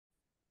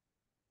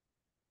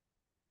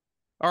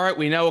All right,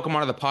 we now welcome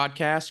onto the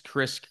podcast,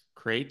 Chris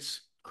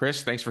Crates.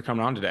 Chris, thanks for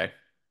coming on today.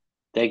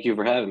 Thank you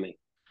for having me.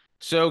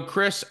 So,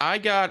 Chris,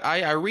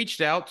 I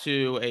reached out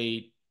to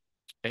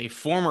a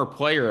former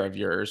player of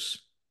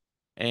yours,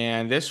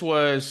 and this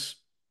was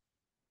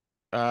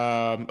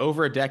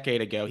over a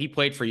decade ago. He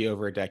played for you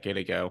over a decade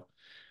ago.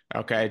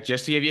 Okay,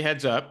 just to give you a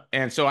heads up.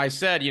 And so I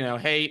said,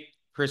 hey,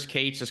 Chris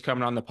Cates is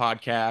coming on the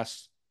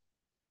podcast.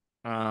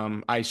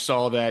 I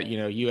saw that,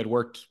 you had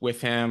worked with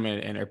him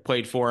and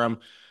played for him.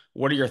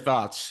 What are your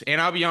thoughts?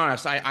 And I'll be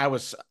honest,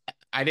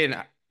 I didn't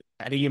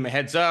give him a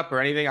heads up or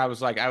anything. I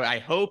was like, I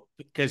hope,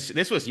 because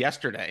this was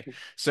yesterday.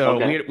 So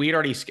Okay. we had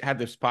already had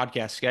this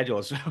podcast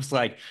scheduled. So I was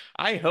like,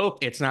 I hope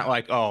it's not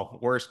like, oh,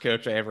 worst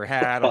coach I ever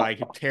had, like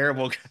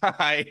terrible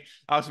guy.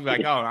 I was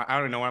like, oh, I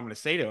don't know what I'm going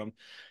to say to him.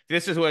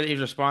 This is what his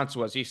response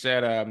was. He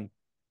said,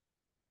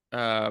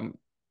 because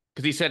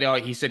he said,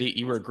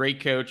 you were a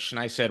great coach, and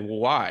I said, well,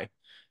 why?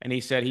 And he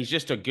said he's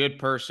just a good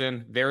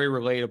person, very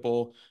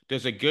relatable,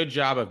 does a good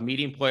job of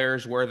meeting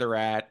players where they're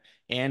at,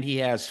 and he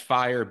has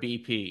fire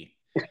BP.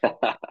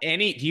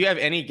 Do you have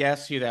any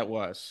guess who that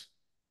was?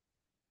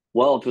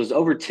 Well, if it was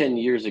over 10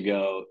 years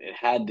ago, it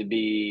had to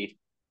be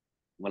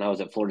when I was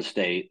at Florida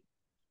State.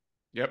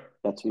 Yep.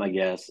 That's my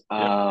guess.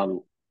 Yep.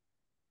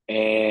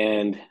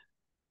 And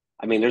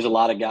I mean, there's a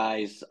lot of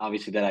guys,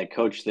 obviously, that I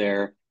coached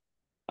there.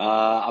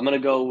 I'm going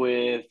to go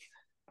with,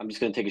 I'm just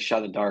going to take a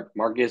shot in the dark.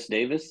 Marcus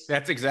Davis.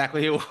 That's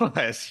exactly who it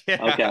was.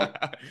 Okay. Yeah.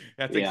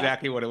 That's Yeah.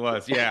 exactly what it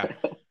was. Yeah.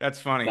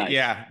 That's funny. Nice.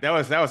 Yeah. That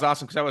was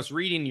awesome because I was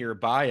reading your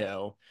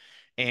bio,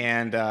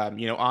 and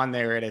on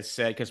there it has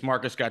said, because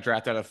Marcus got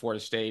drafted out of Florida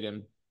State,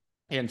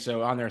 and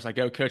so on there it's like,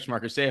 oh, Coach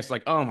Marcus Davis.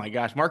 Like, oh my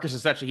gosh, Marcus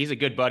is he's a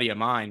good buddy of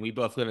mine. We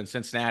both live in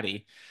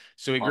Cincinnati.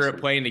 So we grew up Awesome.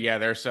 playing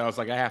together. So I was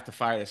like, I have to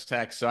fire this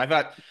text. So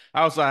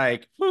I was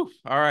like, whew,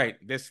 all right,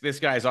 this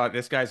guy's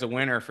a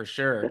winner for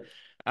sure.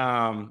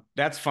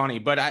 That's funny.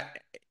 But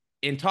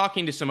in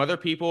talking to some other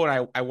people,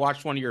 and I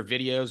watched one of your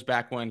videos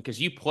back when, because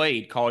you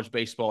played college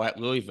baseball at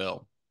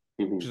Louisville,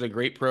 which is Mhm. a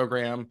great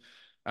program.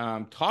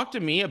 Talk to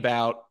me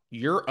about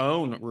your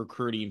own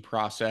recruiting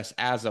process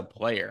as a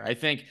player. I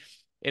think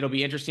it'll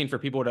be interesting for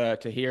people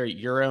to hear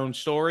your own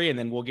story, and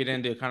then we'll get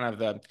into kind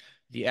of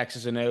the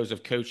X's and O's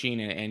of coaching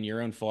and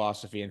your own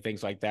philosophy and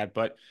things like that.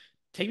 But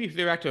take me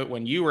through back to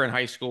when you were in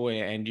high school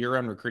and your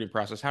own recruiting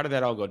process. How did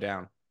that all go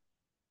down?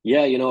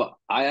 Yeah,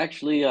 I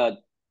actually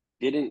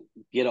didn't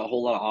get a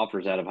whole lot of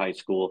offers out of high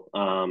school.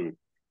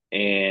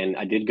 And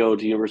I did go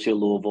to University of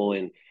Louisville,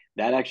 and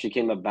that actually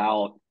came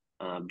about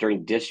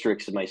during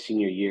districts in my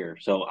senior year.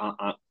 So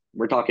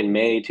we're talking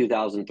May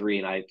 2003,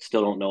 and I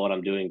still don't know what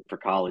I'm doing for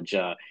college.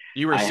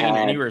 You were a I senior,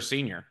 and you had were a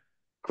senior.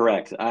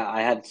 Correct.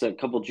 I had a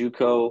couple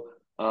JUCO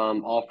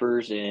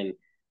offers, and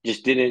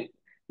just didn't.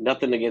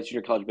 Nothing against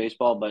junior college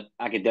baseball, but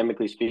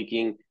academically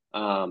speaking,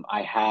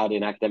 I had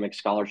an academic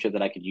scholarship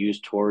that I could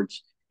use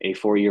towards a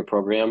 4-year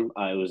program.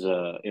 It was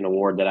an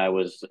award that I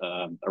was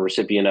a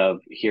recipient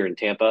of here in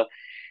Tampa,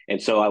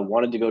 and so I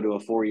wanted to go to a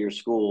 4-year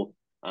school.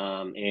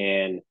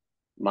 And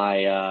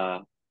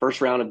my first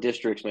round of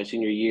districts, my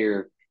senior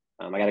year,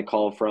 I got a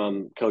call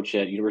from coach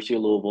at University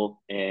of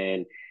Louisville,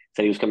 and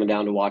said he was coming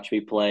down to watch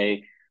me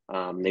play.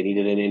 They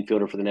needed an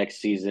infielder for the next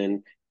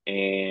season,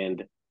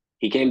 and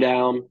he came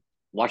down,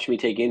 watched me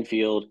take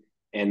infield,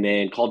 and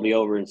then called me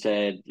over and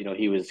said,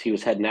 he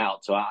was heading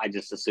out. So I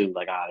just assumed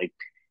like, I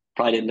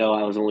probably didn't know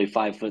I was only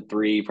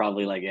 5'3",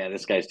 probably like, yeah,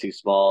 this guy's too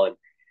small. And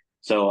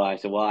so I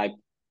said, well, I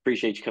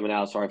appreciate you coming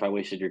out. Sorry if I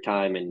wasted your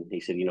time. And he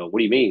said, what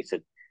do you mean? He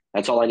said,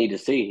 that's all I need to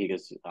see. He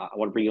goes, I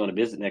want to bring you on a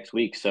visit next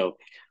week. So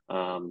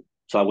I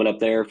went up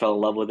there, fell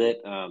in love with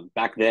it.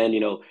 Back then,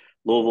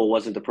 Louisville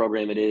wasn't the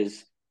program it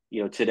is,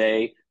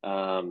 today.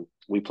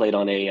 We played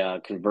on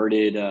a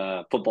converted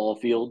football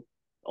field,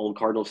 old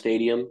Cardinal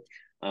Stadium.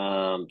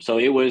 So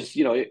it was,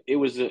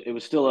 it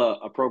was still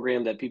a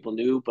program that people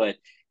knew, but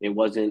it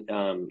wasn't,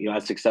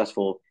 as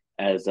successful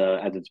as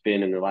it's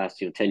been in the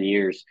last 10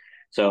 years.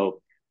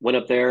 So went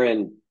up there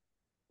and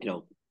you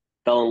know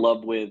fell in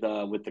love with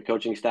the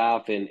coaching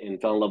staff, and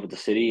fell in love with the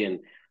city, and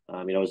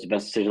it was the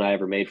best decision I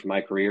ever made for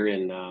my career.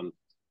 And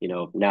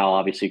now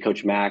obviously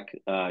Coach Mack,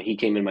 he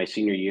came in my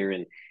senior year,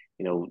 and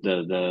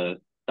the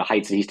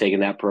heights that he's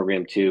taken that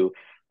program to.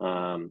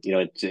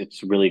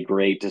 It's really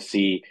great to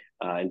see,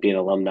 and be an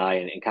alumni,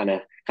 and kind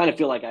of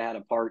feel like I had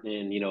a part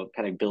in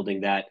kind of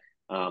building that,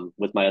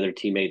 with my other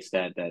teammates,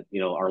 that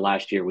our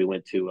last year we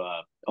went to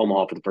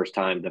Omaha for the first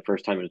time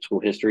in school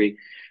history.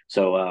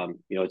 So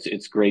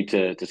it's great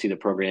to see the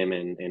program,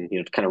 and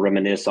to kind of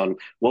reminisce on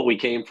what we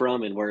came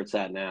from and where it's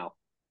at now.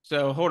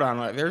 So hold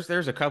on.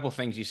 There's a couple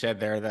things you said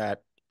there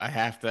that I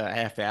have to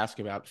ask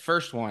about.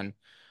 First one,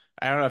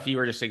 I don't know if you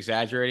were just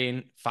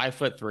exaggerating.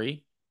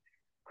 5'3".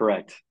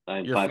 Correct.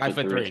 I'm You're five five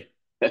foot foot three.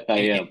 three, I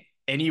and am.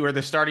 and you were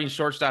the starting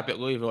shortstop at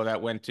Louisville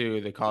that went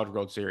to the College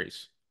World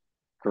Series.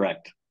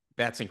 Correct.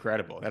 That's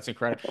incredible. That's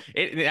incredible.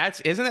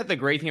 Isn't that the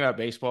great thing about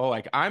baseball?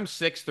 Like, I'm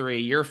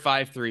 6'3", you're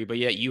 5'3", but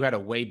yet you were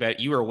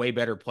a way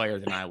better player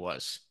than I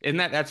was. Isn't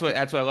that's what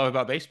I love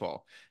about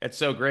baseball. It's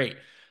so great.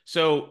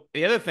 So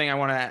the other thing I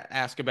want to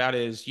ask about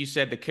is you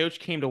said the coach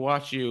came to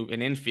watch you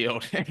in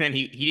infield and then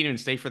he didn't even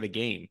stay for the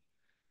game.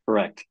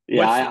 Correct. Yeah,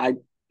 What's I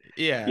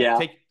yeah, yeah,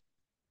 take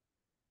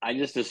I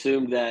just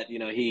assumed that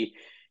he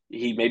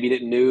maybe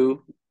didn't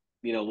knew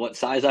what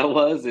size I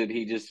was, and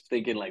he just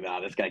thinking like, nah,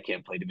 this guy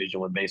can't play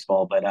Division I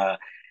baseball. But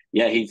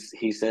yeah,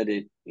 he said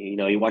it.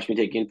 He watched me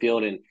take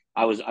infield, and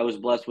I was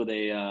blessed with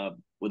a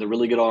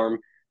really good arm.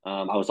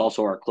 I was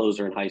also our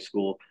closer in high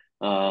school.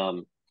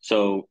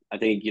 So I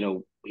think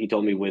he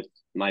told me with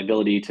my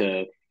ability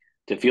to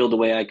field the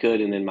way I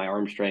could, and then my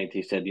arm strength,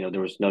 he said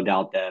there was no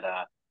doubt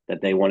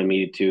that they wanted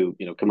me to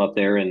come up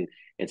there and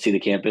see the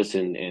campus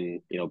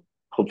and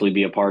hopefully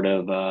be a part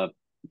of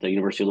the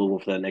University of Louisville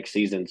for that next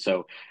season.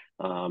 So,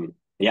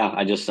 yeah,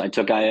 I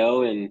took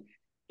IO and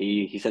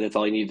he said that's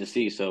all he needed to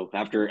see. So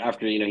after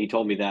he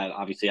told me that,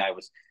 obviously I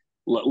was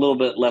a little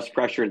bit less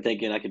pressure and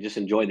thinking I could just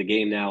enjoy the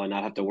game now and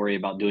not have to worry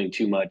about doing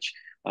too much,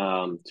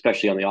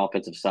 especially on the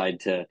offensive side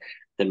to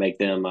make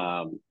them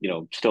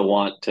still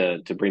want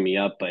to bring me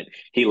up. But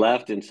he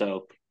left, and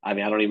so I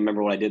mean I don't even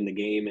remember what I did in the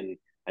game, and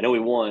I know we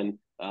won.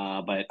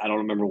 But I don't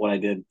remember what I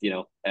did,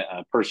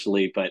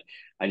 personally. But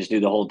I just knew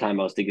the whole time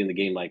I was thinking in the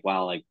game, like,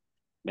 wow, like,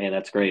 man,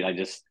 that's great. I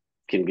just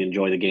can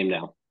enjoy the game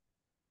now.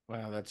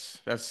 wow,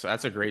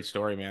 that's a great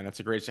story, man. That's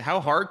a great. How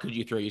hard could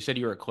you throw? You said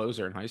you were a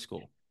closer in high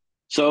school.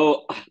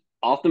 So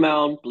off the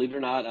mound, believe it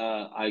or not,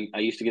 I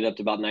used to get up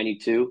to about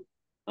 92.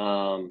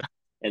 Um,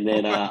 and Oh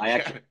then my I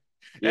actually, God.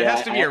 That yeah,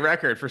 has to be a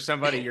record for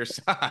somebody your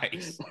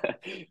size.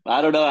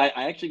 I don't know.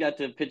 I actually got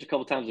to pitch a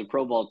couple times in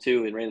pro ball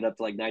too, and ran it up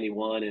to like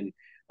 91. And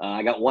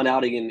I got one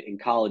outing in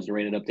college and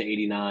ran it up to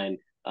 89,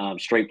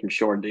 straight from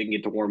short. Didn't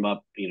get to warm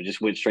up.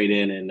 Just went straight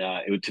in,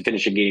 and to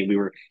finish a game, we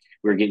were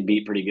getting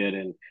beat pretty good.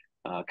 And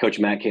Coach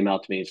Matt came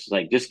out to me and was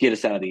like, "Just get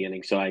us out of the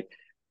inning." So I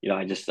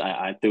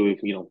threw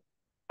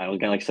I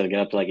got like I said, I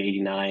got up to like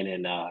 89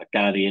 and got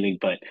out of the inning.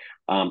 But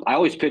I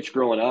always pitched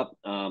growing up.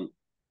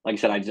 Like I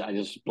said, I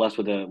just blessed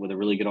with a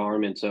really good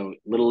arm, and so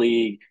little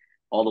league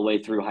all the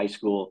way through high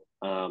school.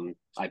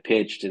 I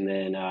pitched, and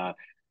then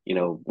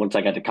once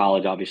I got to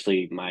college,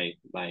 obviously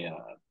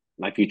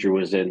my future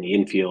was in the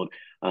infield.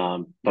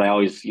 But I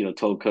always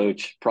told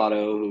Coach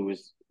Prado, who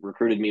was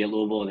recruited me at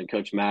Louisville, and then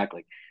Coach Mack,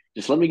 like,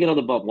 just let me get on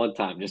the bump one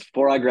time, just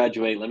before I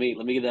graduate. Let me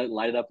get that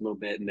light it up a little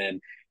bit, and then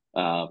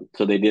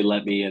so they did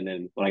let me. And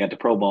then when I got to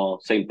pro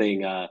ball, same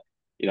thing. I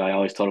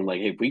always told them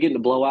like, hey, if we get in a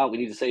blowout, we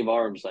need to save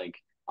arms. Like,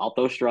 I'll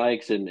throw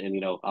strikes and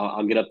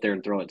I'll get up there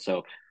and throw it.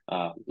 So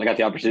I got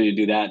the opportunity to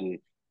do that and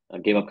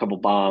gave up a couple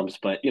bombs,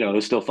 but it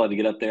was still fun to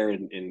get up there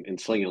and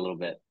sling it a little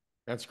bit.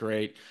 That's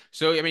great.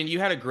 So, I mean, you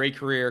had a great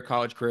career,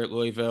 college career at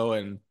Louisville,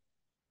 and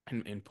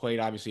played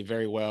obviously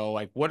very well.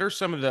 Like, what are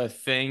some of the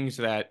things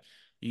that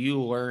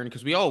you learned?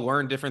 Because we all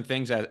learn different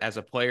things as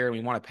a player, and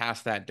we want to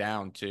pass that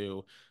down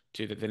to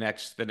the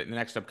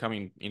next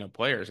upcoming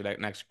players, the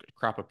next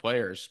crop of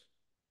players.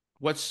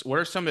 What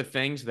are some of the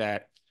things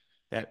that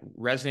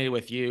resonated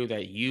with you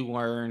that you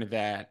learned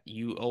that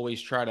you always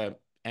try to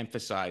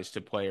emphasize to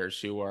players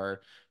who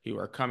are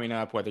coming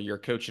up, whether you're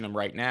coaching them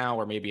right now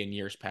or maybe in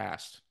years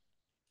past?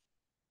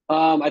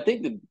 I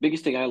think the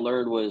biggest thing I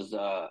learned was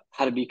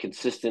how to be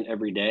consistent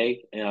every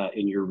day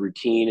in your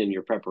routine and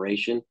your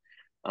preparation.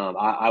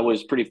 I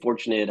was pretty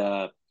fortunate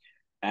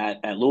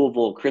at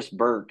Louisville. Chris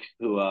Burke,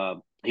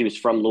 who he was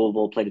from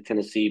Louisville, played at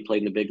Tennessee,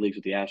 played in the big leagues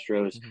with the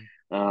Astros.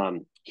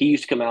 Mhm. He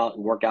used to come out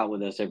and work out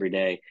with us every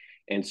day,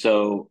 and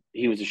so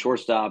he was a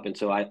shortstop, and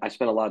so I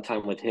spent a lot of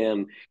time with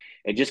him,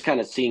 and just kind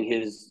of seeing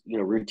his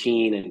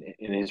routine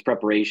and his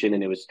preparation,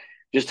 and it was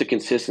just a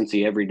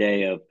consistency every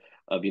day of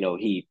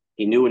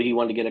he knew what he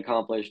wanted to get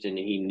accomplished, and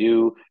he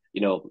knew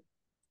you know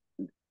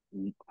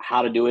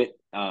how to do it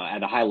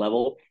at a high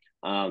level.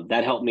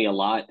 That helped me a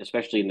lot,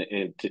 especially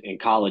in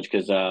college,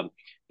 because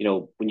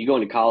when you go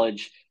into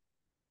college,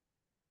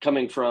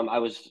 coming from I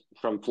was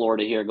from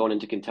Florida here, going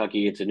into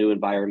Kentucky, it's a new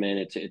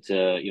environment. It's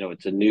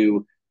a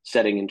new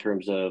setting in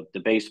terms of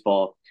the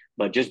baseball,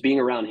 but just being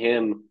around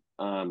him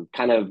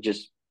kind of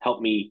just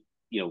helped me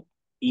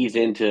ease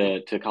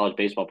into college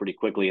baseball pretty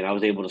quickly, and I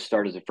was able to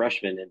start as a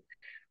freshman. And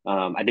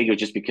I think it was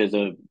just because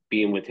of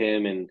being with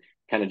him and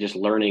kind of just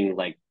learning,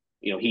 like,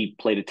 he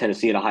played at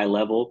Tennessee at a high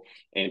level.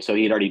 And so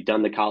he had already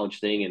done the college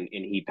thing, and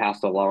he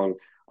passed along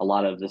a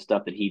lot of the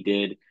stuff that he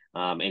did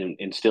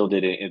and still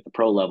did it at the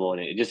pro level.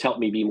 And it just helped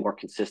me be more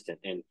consistent.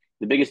 And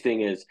the biggest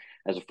thing is,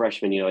 as a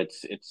freshman,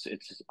 it's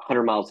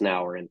 100 miles an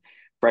hour. And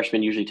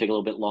freshmen usually take a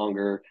little bit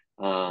longer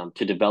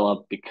to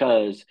develop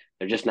because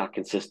they're just not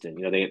consistent.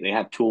 They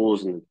have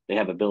tools and they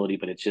have ability,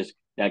 but it's just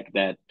that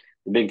the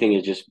big thing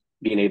is just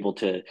being able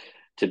to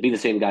be the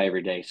same guy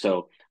every day.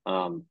 So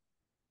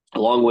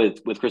along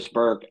with Chris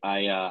Burke,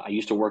 I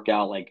used to work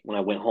out like when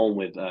I went home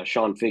with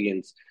Sean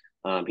Figgins.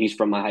 He's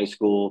from my high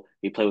school.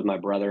 He played with my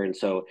brother, and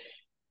so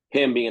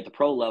him being at the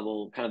pro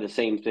level, kind of the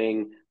same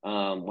thing.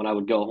 When I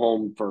would go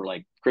home for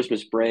like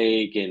Christmas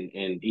break and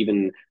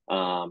even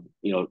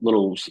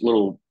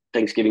little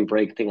Thanksgiving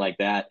break, thing like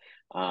that.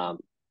 Um,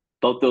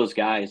 both those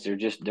guys,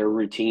 their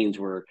routines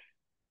were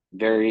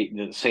very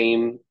the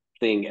same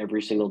thing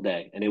every single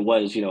day, and it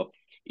was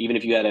even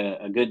if you had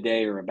a good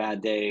day or a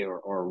bad day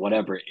or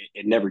whatever,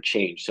 it never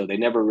changed. So they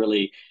never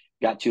really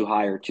got too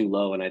high or too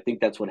low. And I think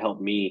that's what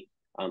helped me,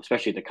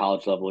 especially at the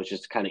college level, is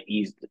just kind of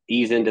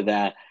ease into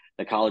that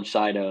the college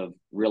side of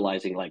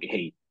realizing like,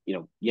 hey,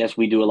 yes,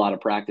 we do a lot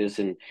of practice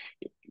and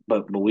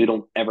but we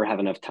don't ever have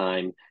enough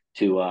time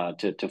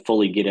to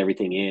fully get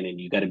everything in, and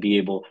you got to be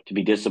able to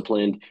be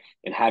disciplined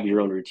and have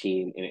your own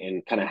routine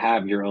and kind of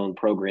have your own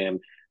program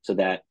so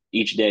that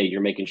each day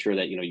you're making sure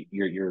that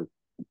you're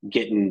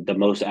getting the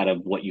most out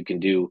of what you can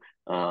do,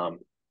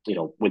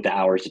 with the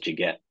hours that you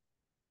get.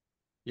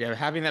 Yeah,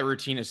 having that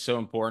routine is so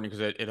important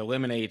because it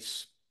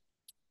eliminates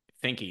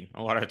thinking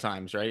a lot of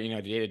times, right?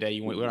 Day to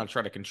day, we want to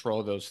try to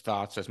control those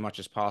thoughts as much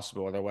as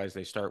possible. Otherwise,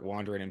 they start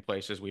wandering in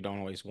places we don't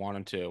always want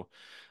them to.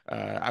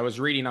 I was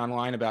reading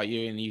online about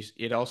you, and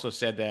it also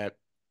said that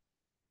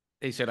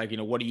they said, like,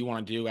 what do you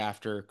want to do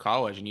after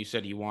college? And you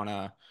said you want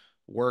to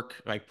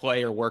work, like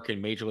play or work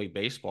in Major League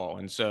Baseball.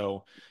 And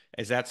so,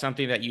 is that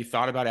something that you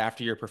thought about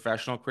after your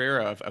professional career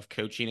of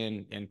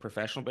coaching in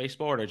professional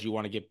baseball, or did you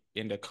want to get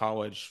into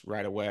college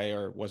right away,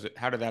 or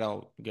how did that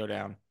all go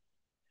down?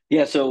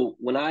 Yeah, so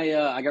when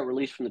I got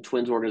released from the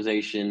Twins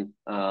organization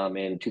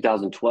in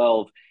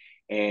 2012,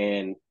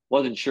 and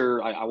wasn't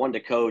sure I wanted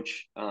to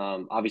coach.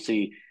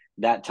 Obviously,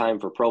 that time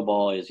for pro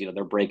ball is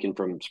they're breaking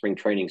from spring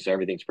training, so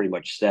everything's pretty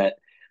much set.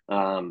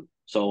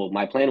 So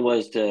my plan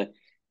was to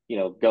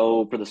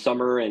go for the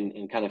summer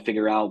and kind of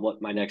figure out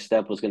what my next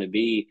step was going to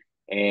be.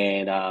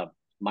 And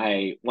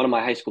my one of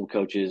my high school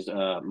coaches,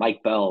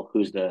 Mike Bell,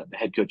 who's the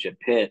head coach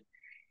at Pitt,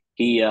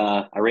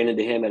 I ran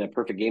into him at a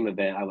perfect game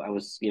event. I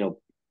was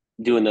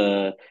doing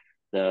the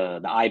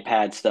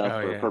iPad stuff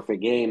Oh for yeah.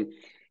 Perfect Game,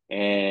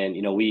 and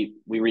we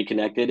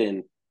reconnected,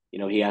 and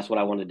he asked what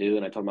I wanted to do,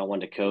 and I told him I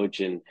wanted to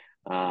coach, and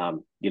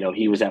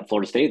he was at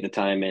Florida State at the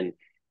time, and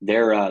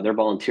their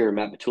volunteer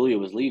Matt Betulia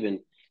was leaving,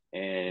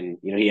 and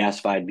he asked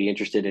if I'd be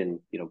interested in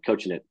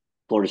coaching at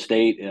Florida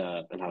State,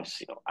 and I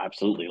was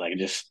absolutely, like, it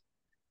just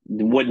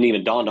wouldn't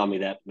even dawned on me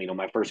that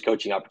my first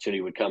coaching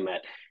opportunity would come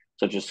at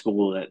such a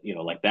school that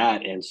like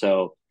that, and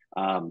so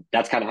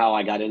that's kind of how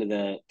I got into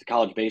the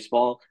college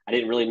baseball. I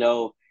didn't really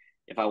know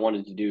if I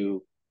wanted to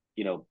do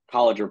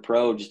college or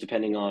pro, just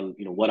depending on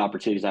what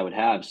opportunities I would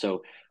have.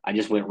 So I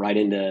just went right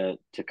into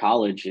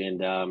college, and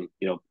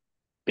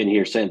been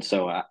here since.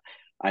 So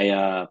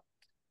I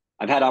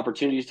I've had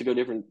opportunities to go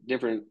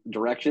different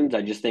directions.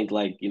 I just think,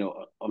 like,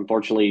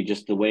 unfortunately,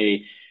 just the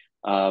way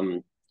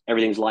um,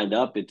 everything's lined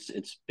up,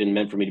 it's been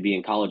meant for me to be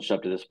in college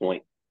up to this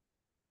point.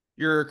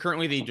 You're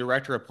currently the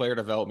director of player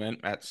development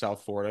at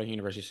South Florida,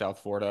 University of South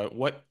Florida.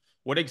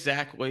 What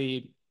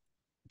exactly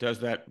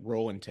does that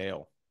role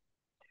entail?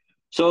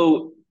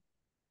 So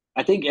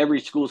I think every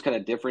school is kind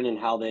of different in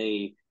how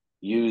they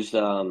use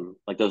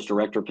like those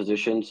director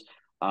positions.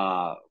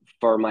 Uh,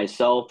 for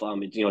myself,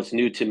 it's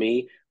new to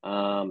me.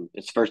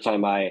 It's the first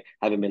time I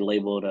haven't been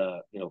labeled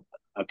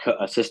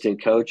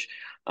assistant coach.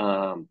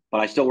 But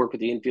I still work with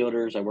the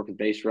infielders. I work with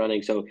base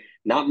running. So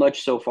not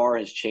much so far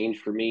has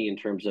changed for me in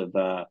terms of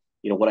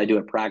what I do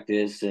at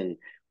practice and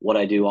what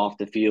I do off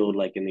the field,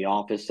 like in the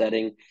office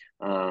setting.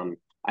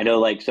 I know,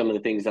 like, some of the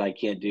things that I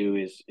can't do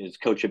is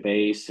coach a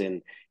base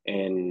and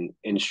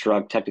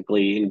instruct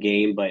technically in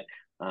game, but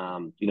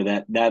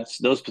that's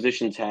those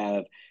positions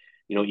have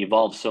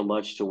evolved so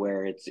much to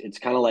where it's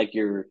kind of like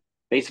you're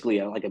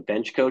basically like a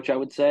bench coach, I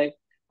would say.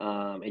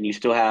 And you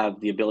still have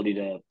the ability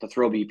to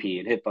throw BP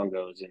and hit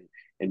fungos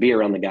and be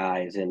around the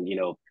guys, and you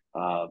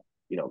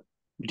know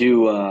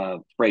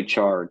do spray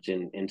charts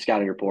and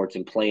scouting reports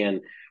and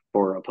plan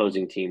for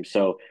opposing teams.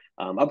 So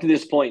up to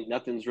this point,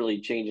 nothing's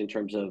really changed in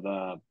terms of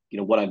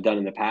what I've done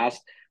in the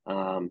past.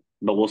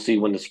 But we'll see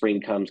when the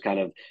spring comes, kind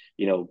of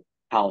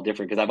how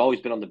different, because I've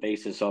always been on the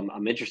bases, so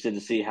I'm interested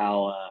to see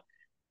how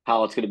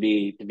it's going to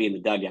be in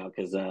the dugout,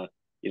 because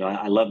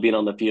I love being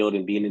on the field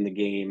and being in the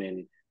game,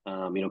 and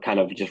kind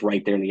of just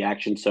right there in the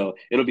action. So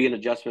it'll be an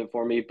adjustment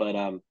for me, but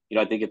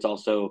I think it's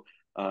also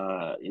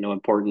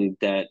important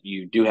that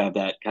you do have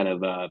that kind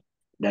of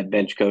that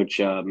bench coach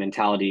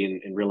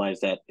mentality, and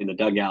realize that in the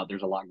dugout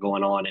there's a lot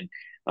going on,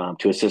 and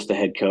to assist the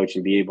head coach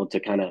and be able to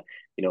kind of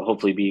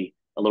hopefully be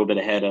a little bit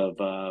ahead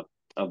of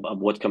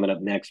what's coming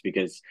up next,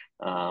 because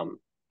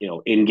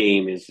in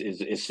game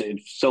is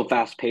so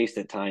fast paced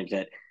at times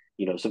that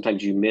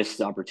sometimes you miss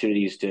the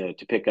opportunities to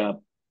pick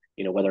up,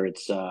 whether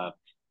it's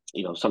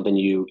something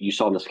you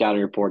saw in the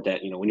scouting report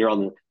that when you're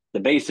on the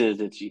bases,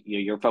 it's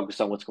you're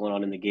focused on what's going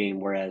on in the game,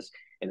 whereas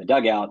in the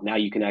dugout now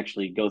you can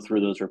actually go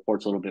through those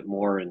reports a little bit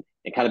more, and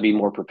kind of be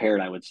more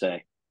prepared, I would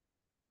say.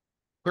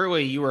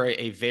 Clearly, you are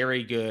a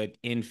very good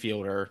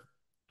infielder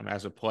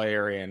as a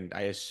player, and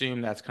I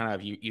assume that's kind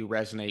of you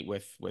resonate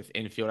with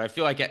infield. I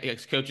feel like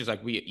as coaches,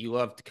 like you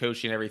love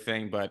coaching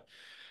everything, but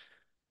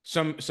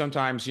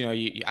sometimes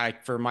I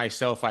for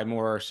myself I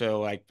more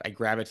so like I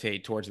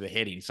gravitate towards the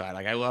hitting side.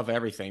 Like I love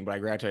everything, but I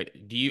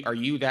gravitate. Are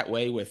you that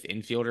way with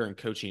infielder and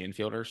coaching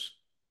infielders?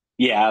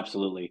 Yeah,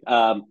 absolutely.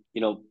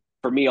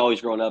 For me,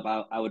 always growing up,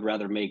 I would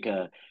rather make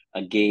a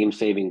game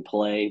saving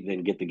play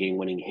than get the game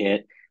winning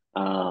hit.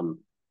 Um,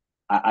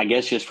 I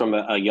guess just from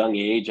a young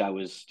age, I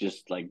was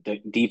just like the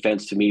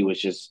defense to me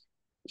was just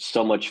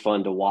so much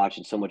fun to watch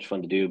and so much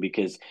fun to do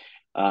because,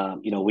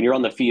 when you're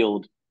on the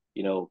field,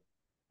 you know,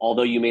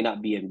 although you may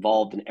not be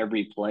involved in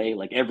every play,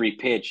 like every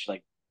pitch,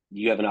 like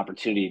you have an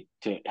opportunity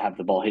to have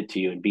the ball hit to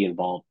you and be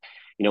involved.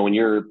 When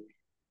you're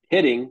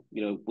hitting,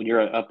 when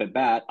you're up at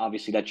bat,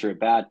 obviously that's your at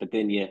bat, but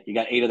then you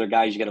got eight other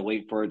guys you got to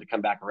wait for it to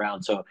come back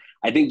around. So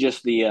I think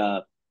just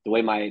the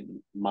way my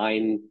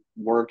mind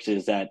works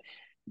is that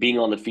being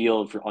on the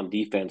field on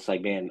defense,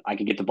 like man, I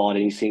could get the ball at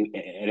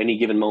any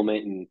given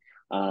moment,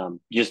 and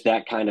just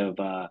that kind of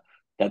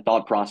that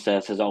thought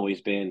process has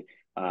always been.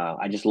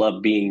 I just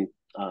love being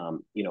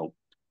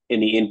in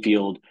the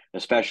infield,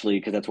 especially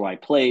because that's where I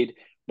played,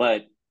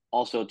 but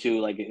also too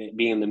like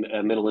being the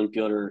middle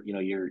infielder.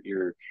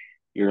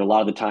 You're a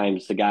lot of the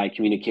times the guy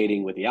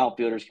communicating with the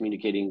outfielders,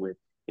 communicating with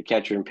the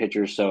catcher and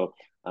pitcher. So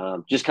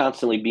just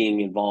constantly being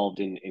involved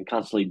and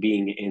constantly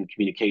being in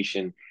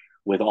communication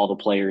with all the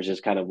players is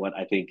kind of what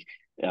I think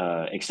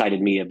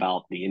excited me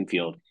about the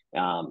infield.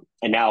 And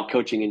now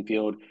coaching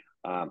infield,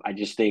 I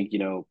just think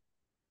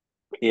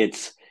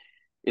it's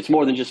it's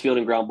more than just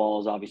fielding ground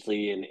balls,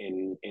 obviously,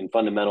 in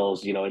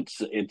fundamentals.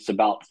 It's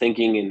about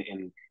thinking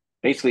and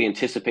basically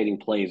anticipating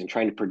plays and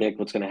trying to predict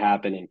what's going to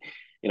happen.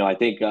 And I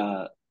think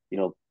you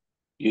know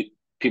you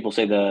people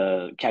say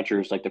the catcher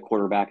is like the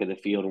quarterback of the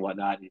field and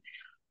whatnot. And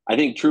I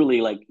think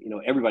truly, like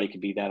everybody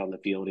could be that on the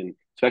field, and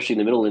especially in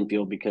the middle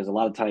infield, because a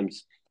lot of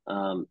times,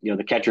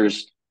 the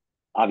catcher's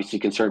obviously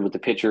concerned with the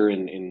pitcher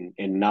and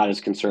not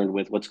as concerned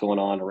with what's going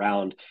on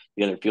around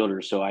the other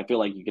fielders. So I feel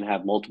like you can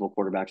have multiple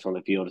quarterbacks on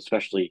the field,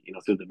 especially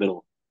through the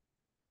middle.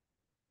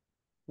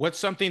 What's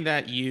something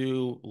that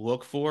you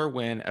look for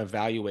when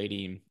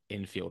evaluating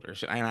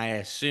infielders? And I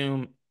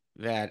assume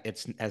that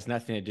it's has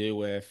nothing to do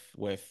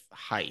with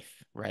height,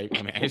 right?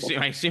 I mean,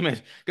 I assume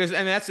it because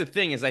and that's the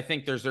thing is I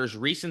think there's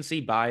recency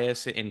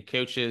bias in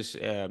coaches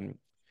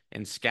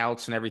and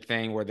scouts and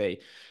everything where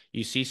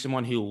you see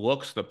someone who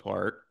looks the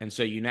part, and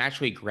so you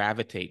naturally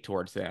gravitate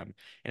towards them.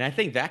 And I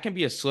think that can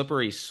be a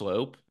slippery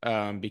slope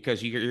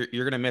because you're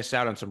going to miss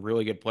out on some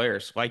really good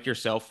players like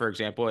yourself, for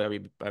example.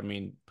 I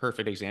mean,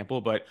 perfect example,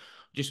 but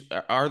just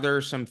are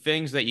there some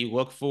things that you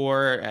look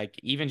for, like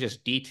even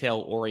just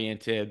detail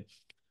oriented?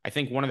 I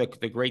think one of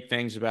the great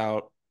things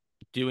about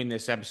doing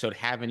this episode,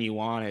 having you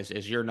on,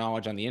 is your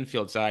knowledge on the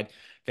infield side.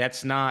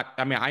 That's not,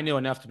 I mean, I know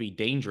enough to be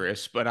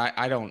dangerous, but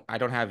I don't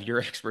have your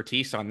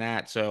expertise on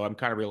that. So I'm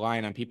kind of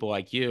relying on people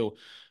like you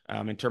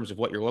in terms of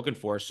what you're looking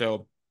for.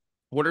 So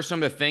what are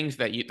some of the things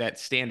that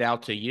stand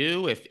out to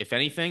you, if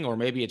anything, or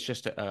maybe it's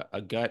just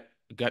a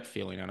gut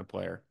feeling on a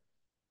player?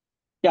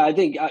 Yeah, I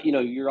think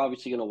you're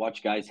obviously going to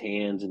watch guys'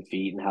 hands and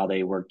feet and how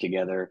they work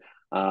together.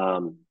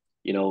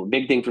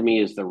 Big thing for me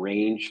is the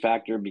range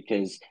factor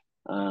because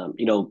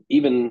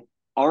even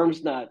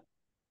arms not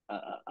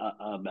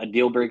a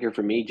deal breaker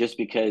for me just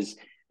because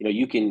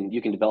you can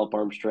develop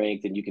arm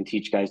strength and you can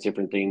teach guys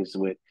different things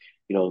with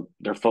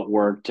their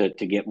footwork to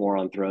get more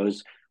on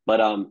throws. But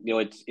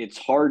it's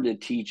hard to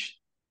teach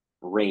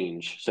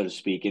range, so to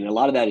speak, and a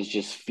lot of that is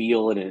just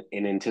feel and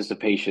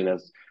anticipation.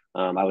 As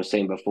I was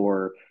saying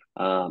before,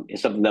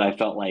 is something that I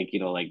felt like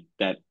like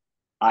that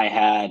I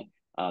had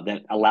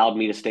that allowed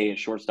me to stay at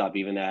shortstop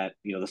even at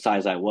the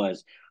size I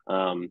was.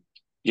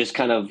 Just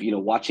kind of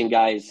watching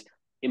guys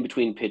in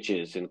between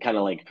pitches and kind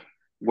of like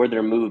where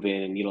they're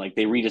moving and like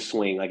they read a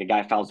swing, like a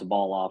guy fouls the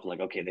ball off, like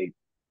okay,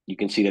 you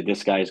can see that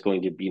this guy is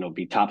going to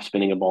be top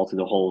spinning a ball through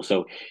the hole.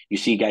 So you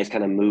see guys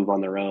kind of move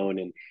on their own,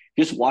 and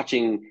just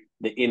watching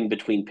the in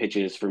between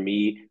pitches for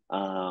me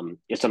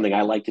is something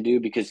I like to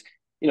do because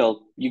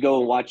you go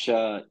and watch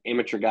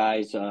amateur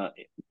guys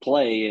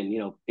play, and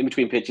in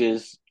between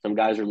pitches, some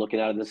guys are looking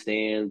out in the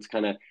stands,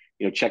 kind of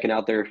checking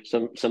out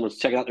someone's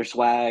checking out their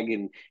swag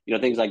and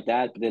things like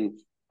that. But then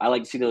I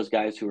like to see those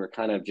guys who are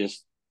kind of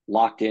just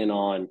locked in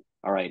on,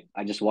 all right,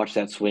 I just watched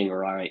that swing,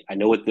 or all right, I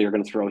know what they're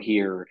going to throw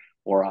here,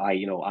 or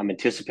I'm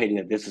anticipating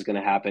that this is going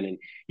to happen, and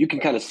you can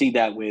kind of see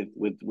that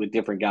with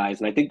different guys,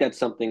 and I think that's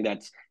something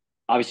that's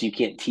obviously you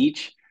can't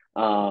teach.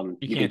 You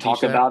You can can't teach talk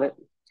that. about it.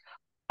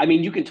 I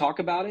mean, you can talk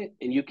about it,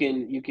 and you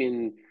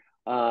can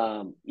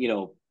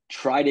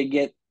try to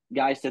get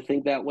guys to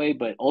think that way,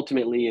 but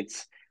ultimately,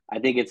 I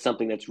think it's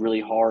something that's really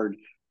hard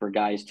for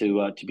guys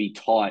to be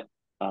taught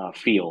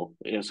feel,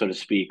 so to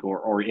speak,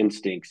 or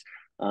instincts.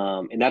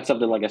 And that's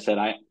something, like I said,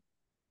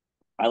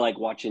 I like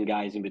watching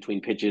guys in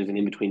between pitches and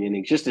in between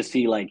innings just to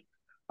see like,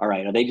 all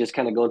right, are they just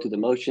kind of going through the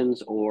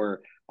motions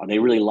or are they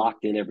really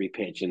locked in every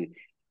pitch? And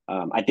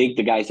I think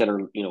the guys that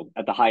are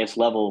at the highest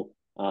level,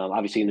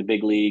 obviously in the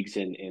big leagues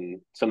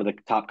and some of the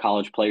top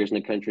college players in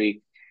the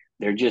country,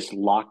 they're just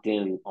locked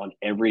in on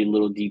every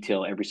little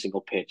detail, every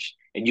single pitch,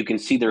 and you can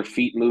see their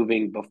feet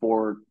moving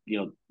before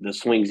the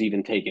swing's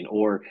even taken,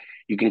 or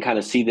you can kind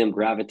of see them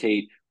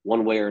gravitate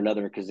one way or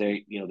another because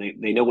they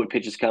know what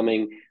pitch is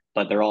coming,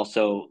 but they're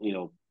also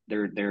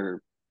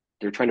they're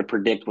trying to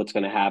predict what's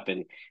going to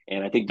happen.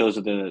 And I think those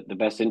are the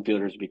best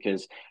infielders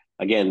because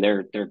again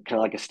they're kind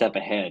of like a step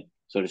ahead,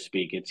 so to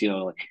speak. It's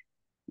you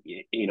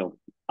know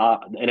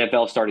the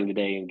NFL starting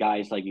today, and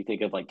guys like you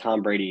think of like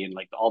Tom Brady and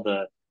like all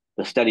the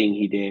studying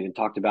he did and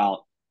talked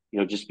about,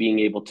 just being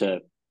able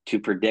to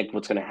predict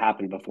what's going to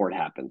happen before it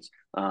happens.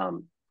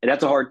 And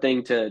that's a hard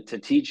thing to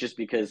teach just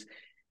because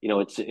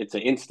it's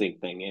an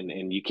instinct thing,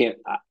 and you can't.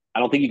 I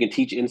don't think you can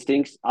teach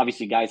instincts.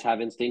 Obviously, guys have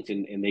instincts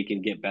and they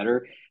can get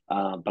better.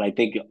 But I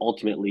think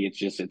ultimately it's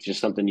just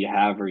something you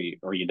have or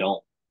you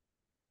don't.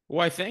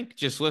 Well, I think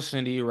just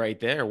listening to you right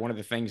there, one of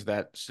the things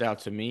that stood out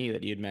to me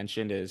that you'd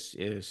mentioned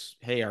is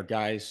hey, are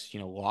guys,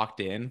 locked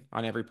in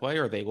on every play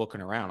or are they looking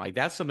around? Like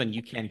that's something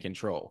you can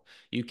control.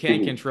 You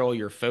can Mhm. control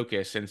your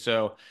focus. And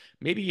so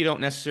maybe you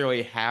don't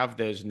necessarily have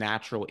those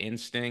natural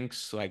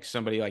instincts like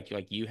somebody like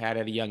you had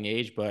at a young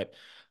age, but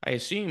I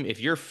assume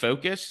if you're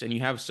focused and you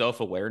have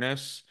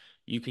self-awareness,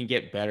 you can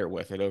get better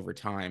with it over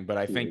time. But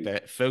I think Mhm.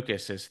 that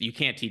focus is you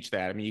can't teach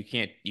that. I mean,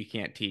 you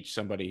can't teach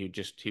somebody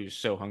who's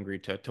so hungry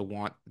to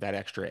want that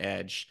extra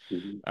edge.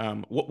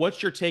 Mhm.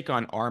 What's your take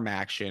on arm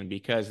action?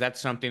 Because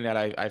that's something that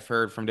I've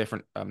heard from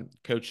different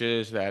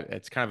coaches that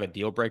it's kind of a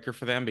deal breaker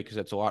for them because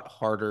it's a lot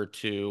harder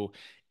to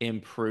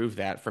improve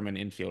that from an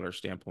infielder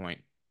standpoint.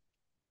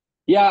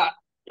 Yeah,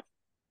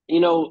 you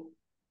know,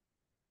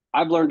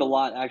 I've learned a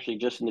lot actually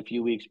just in the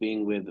few weeks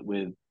being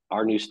with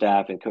our new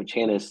staff and Coach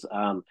Hannis.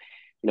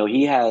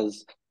 He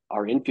has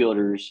our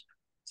infielders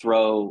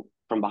throw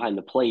from behind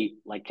the plate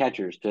like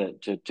catchers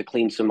to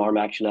clean some arm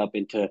action up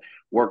and to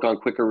work on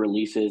quicker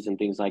releases and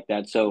things like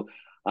that. So,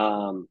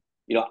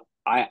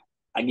 I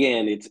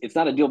again, it's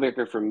not a deal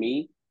breaker for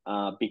me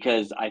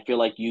because I feel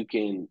like you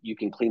can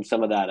clean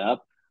some of that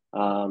up.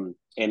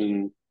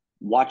 And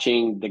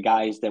watching the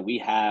guys that we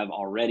have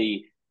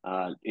already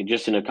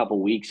just in a couple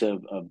of weeks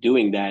of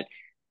doing that,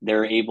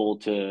 they're able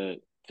to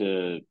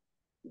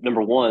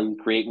number one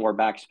create more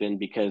backspin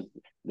because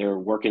they're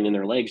working in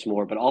their legs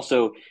more, but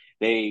also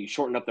they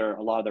shorten up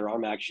a lot of their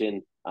arm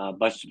action,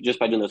 but just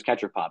by doing those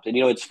catcher pops. And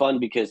it's fun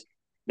because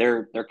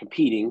they're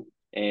competing,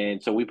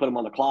 and so we put them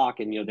on the clock,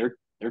 and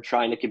they're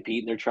trying to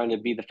compete and they're trying to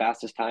be the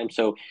fastest time.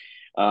 So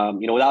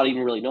without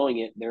even really knowing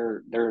it,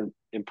 they're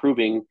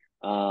improving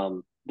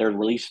their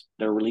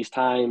release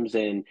times,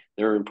 and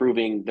they're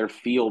improving their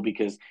feel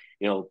because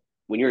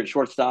when you're at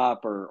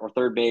shortstop or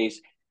third base,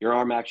 your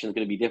arm action is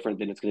going to be different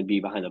than it's going to be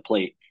behind the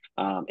plate.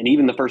 And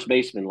even the first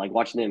baseman, like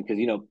watching them,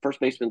 because first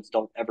basemen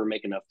don't ever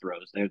make enough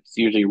throws. It's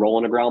usually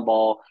rolling a ground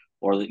ball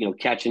or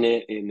catching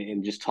it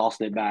and just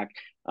tossing it back.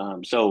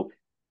 So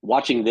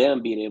watching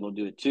them being able to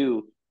do it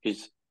too,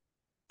 because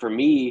for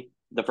me,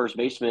 the first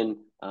baseman,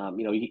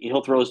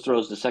 he'll throw his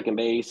throws to second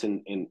base,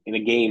 and in a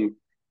game,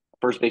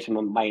 first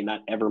baseman might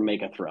not ever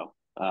make a throw.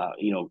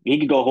 He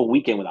could go a whole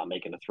weekend without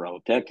making a throw,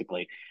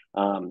 technically.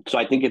 So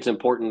I think it's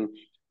important,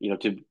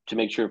 to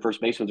make sure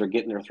first basemen are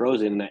getting their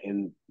throws in,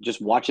 and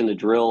just watching the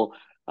drill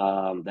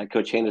that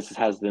Coach Hannes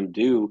has them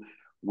do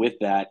with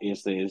that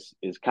is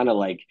kind of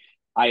like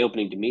eye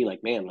opening to me.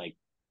 Like, man, like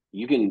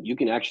you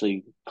can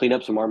actually clean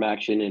up some arm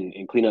action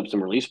and clean up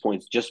some release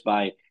points just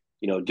by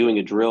doing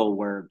a drill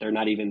where they're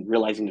not even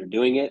realizing they're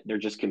doing it. They're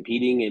just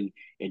competing and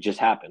it just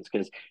happens.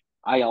 Because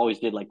I always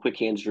did like quick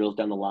hands drills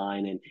down the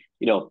line, and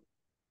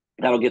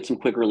that'll get some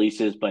quick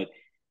releases. But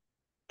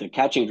the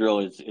catching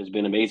drill has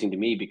been amazing to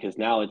me because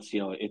now it's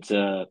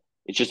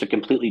just a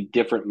completely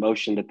different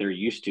motion that they're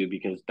used to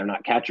because they're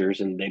not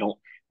catchers, and a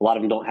lot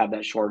of them don't have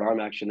that short arm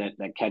action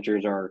that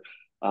catchers are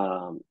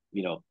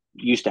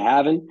used to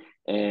having.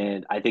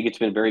 And I think it's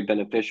been very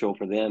beneficial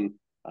for them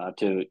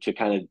to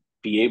kind of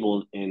be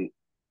able and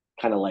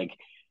kind of like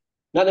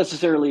not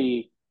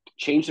necessarily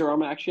change their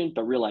arm action,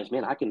 but realize,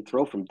 man, I can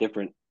throw from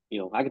different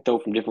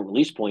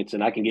release points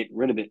and I can get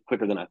rid of it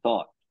quicker than I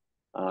thought.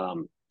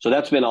 So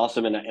that's been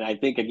awesome. And I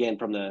think, again,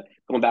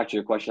 going back to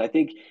your question, I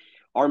think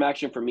arm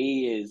action for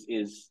me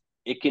is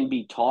it can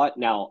be taught.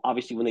 Now,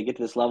 obviously, when they get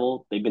to this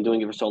level, they've been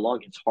doing it for so long,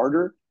 it's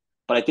harder.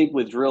 But I think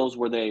with drills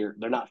where they're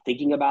not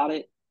thinking about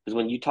it, because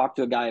when you talk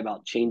to a guy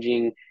about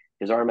changing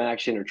his arm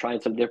action or trying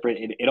something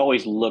different, it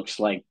always looks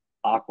like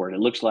awkward. It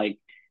looks like,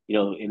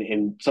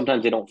 and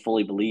sometimes they don't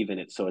fully believe in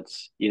it. So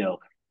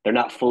they're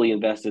not fully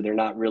invested. They're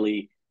not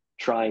really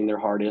trying their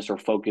hardest or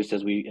focused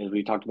as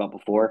we talked about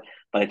before.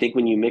 But I think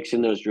when you mix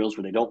in those drills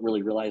where they don't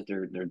really realize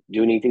they're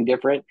doing anything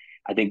different,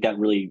 I think that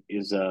really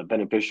is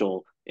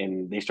beneficial,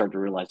 and they start to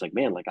realize, like,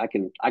 man, like I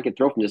can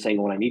throw from this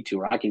angle when I need to,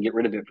 or I can get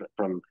rid of it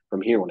from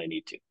here when I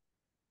need to.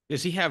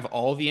 Does he have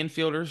all the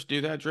infielders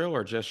do that drill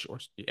or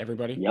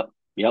everybody? Yep,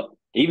 yep.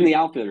 Even the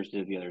outfielders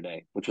did it the other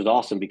day, which was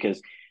awesome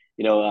because,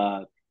 you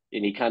know,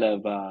 and he kind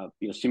of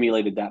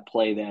simulated that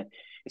play that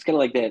it's kind of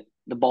like that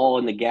the ball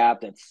in the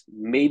gap that's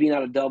maybe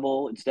not a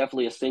double, it's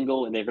definitely a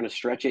single, and they're going to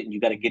stretch it, and you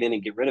got to get in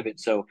and get rid of it.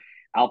 So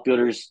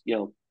outfielders,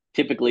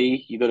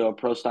 typically you go to a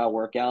pro style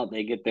workout,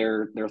 they get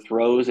their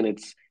throws, and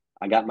it's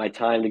I got my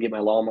time to get my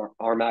long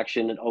arm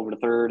action over to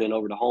third and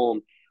over to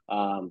home.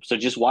 So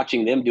just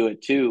watching them do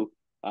it too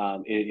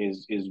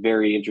is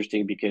very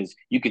interesting because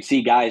you could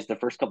see guys the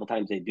first couple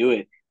times they do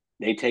it,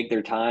 they take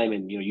their time,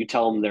 and you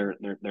tell them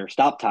their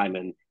stop time,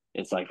 and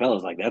it's like,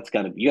 fellas, like that's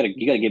got to you got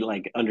to get it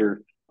like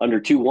under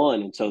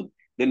 2-1, and so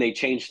then they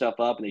change stuff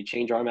up and they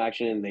change arm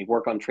action and they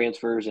work on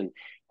transfers, and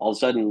all of a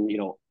sudden,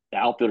 the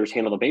outfielders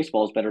handle the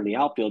baseballs better in the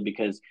outfield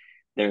because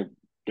they're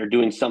they're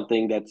doing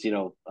something that's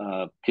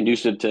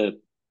conducive to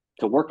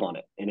work on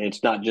it, and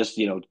it's not just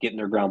getting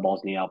their ground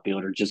balls in the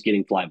outfield or just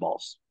getting fly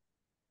balls.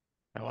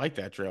 I like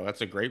that drill.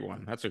 That's a great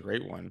one. That's a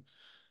great one.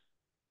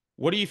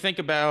 What do you think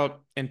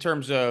about in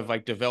terms of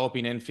like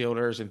developing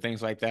infielders and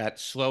things like that,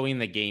 slowing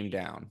the game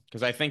down?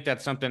 Because I think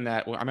that's something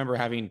that well, I remember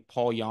having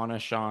Paul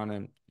Yanish on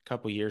a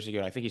couple of years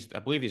ago. I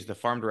believe he's the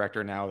farm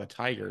director now of the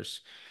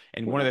Tigers.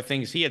 And one of the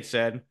things he had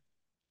said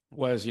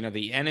was,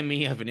 the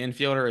enemy of an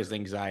infielder is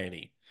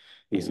anxiety.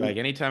 He's Mm-hmm. like,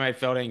 anytime I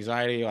felt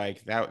anxiety,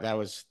 like that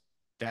was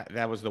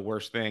the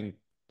worst thing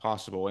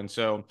possible. And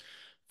so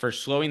for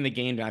slowing the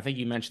game down, I think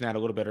you mentioned that a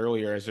little bit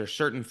earlier. Is there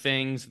certain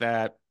things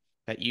that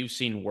you've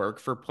seen work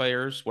for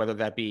players, whether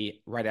that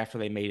be right after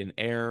they made an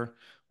error,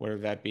 whether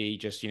that be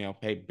just,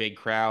 hey, big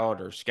crowd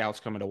or scouts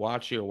coming to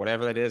watch you or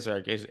whatever that is, or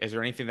is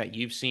there anything that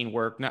you've seen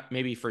work, not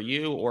maybe for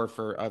you or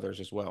for others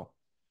as well?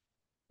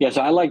 Yeah,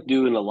 so I like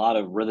doing a lot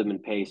of rhythm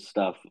and pace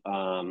stuff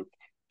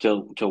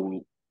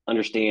to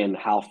understand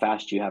how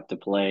fast you have to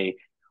play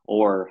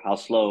or how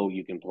slow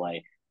you can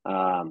play.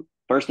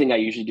 First thing I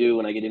usually do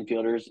when I get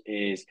infielders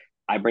is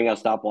I bring out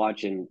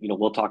stopwatch, and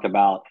we'll talk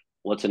about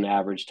what's an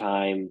average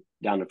time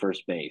down to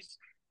first base.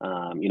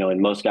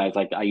 And most guys,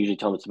 like, I usually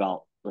tell them it's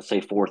about, let's say,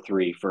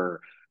 4.3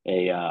 for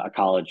a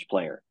college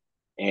player,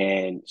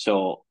 and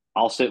so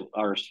I'll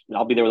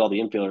be there with all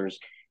the infielders,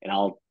 and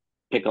I'll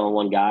pick on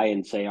one guy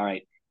and say, all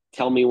right,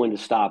 tell me when to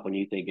stop when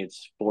you think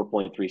it's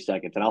 4.3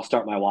 seconds. And I'll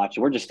start my watch,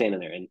 and we're just standing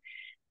there. And,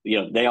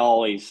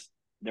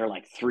 they're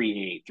like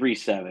 3.8,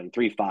 3.7,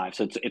 3.5.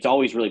 So it's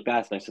always really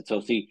fast. And I said,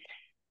 so see,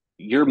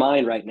 your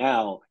mind right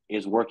now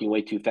is working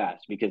way too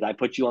fast because I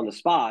put you on the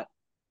spot.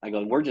 I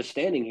go, we're just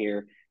standing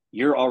here.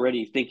 You're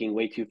already thinking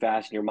way too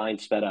fast and your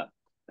mind's sped up.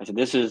 I said,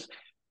 this is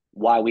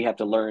why we have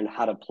to learn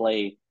how to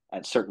play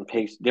at certain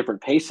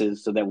different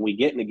paces, so that when we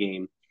get in the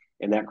game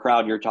and that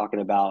crowd you're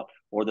talking about,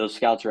 or those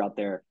scouts are out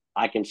there,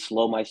 I can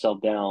slow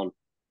myself down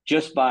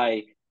just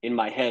by in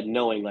my head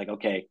knowing, like,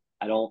 okay,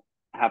 I don't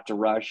have to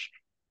rush.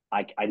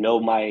 I know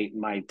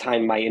my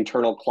time, my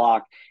internal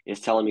clock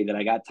is telling me that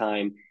I got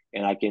time,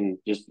 and I can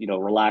just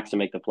relax and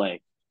make the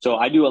play. So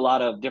I do a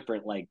lot of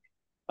different, like,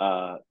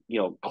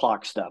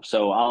 clock stuff.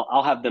 So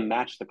I'll have them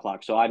match the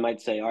clock. So I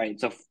might say, all right,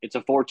 it's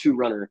a 4.2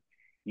 runner.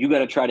 You got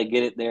to try to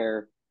get it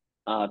there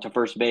to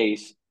first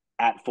base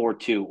at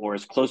 4.2 or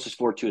as close as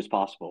 4.2 as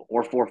possible,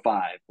 or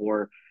 4.5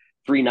 or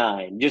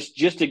 3.9,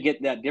 just to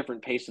get that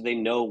different pace so they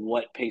know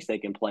what pace they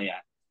can play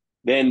at.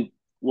 Then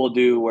we'll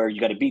do where you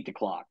got to beat the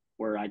clock,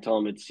 where I tell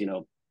them it's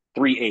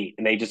 3.8,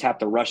 and they just have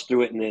to rush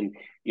through it, and then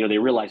they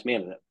realize,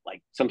 man, that,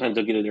 like, sometimes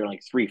they'll get it there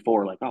like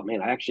 3.4, like, oh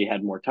man, I actually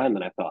had more time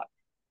than I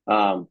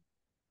thought.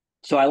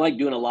 So I like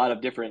doing a lot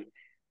of different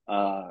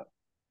uh,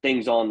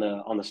 things on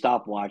the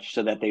stopwatch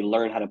so that they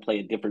learn how to play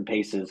at different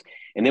paces.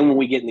 And then when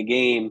we get in the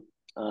game,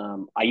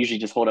 I usually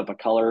just hold up a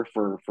color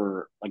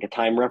for like a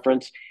time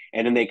reference,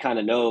 and then they kind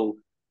of know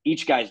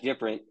each guy's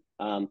different,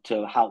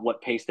 to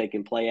what pace they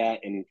can play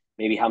at, and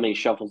maybe how many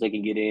shuffles they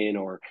can get in,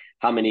 or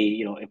how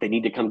many, if they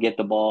need to come get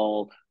the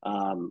ball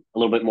a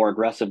little bit more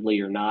aggressively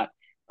or not.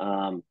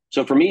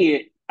 So for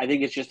me, I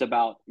think it's just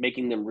about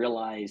making them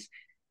realize,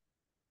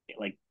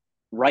 like,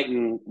 right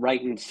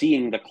and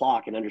seeing the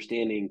clock and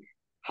understanding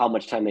how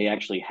much time they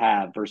actually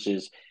have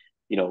versus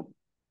you know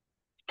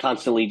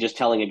constantly just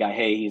telling a guy,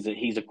 hey,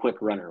 he's a quick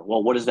runner.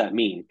 Well, what does that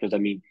mean? Because I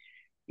mean,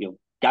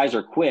 guys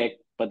are quick,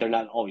 but they're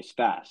not always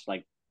fast.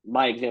 Like,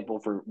 my example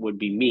for would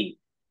be me.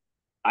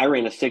 I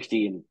ran a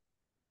 60 and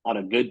on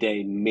a good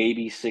day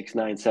maybe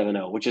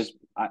 6.970, which is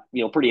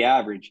pretty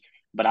average,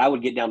 but I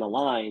would get down the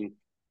line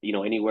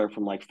anywhere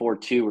from like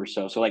 4.2 or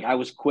so. So, like, I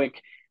was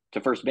quick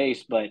to first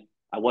base, but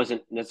I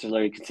wasn't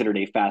necessarily considered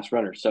a fast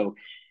runner. So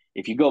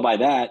if you go by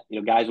that,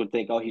 guys would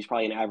think, oh, he's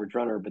probably an average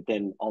runner, but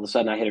then all of a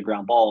sudden I hit a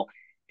ground ball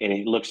and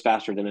it looks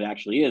faster than it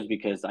actually is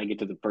because I get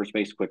to the first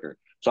base quicker.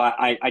 So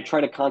I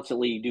try to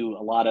constantly do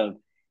a lot of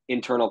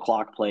internal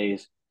clock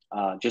plays,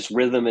 just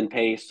rhythm and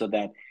pace, so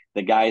that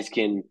the guys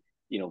can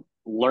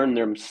learn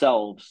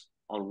themselves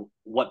on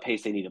what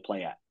pace they need to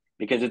play at.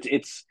 Because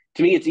it's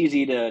to me, it's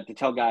easy to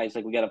tell guys,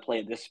 like, we got to play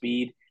at this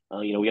speed.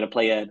 We got to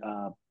play at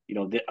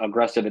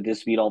aggressive at this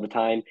speed all the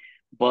time.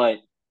 But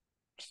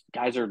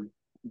guys are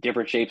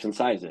different shapes and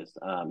sizes.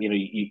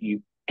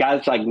 You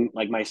guys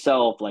like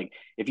myself, like,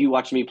 if you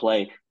watch me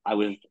play, I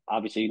was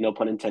obviously, no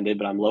pun intended,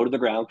 but I'm low to the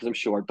ground because I'm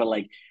short. But,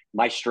 like,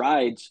 my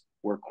strides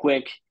were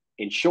quick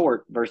and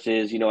short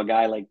versus a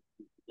guy like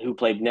who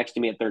played next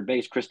to me at third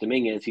base, Chris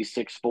Dominguez. He's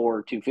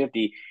 6'4",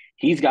 250.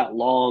 He's got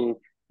long,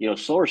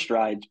 slower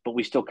strides, but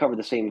we still cover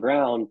the same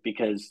ground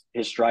because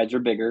his strides are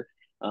bigger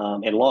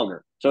and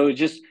longer. So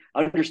just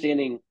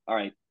understanding, all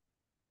right,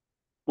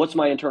 what's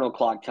my internal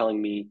clock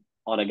telling me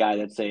on a guy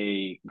that's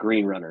a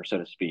green runner, so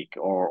to speak,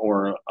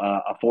 or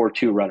a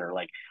 4.2 runner?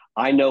 Like,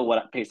 I know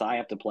what pace I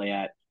have to play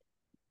at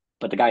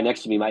but the guy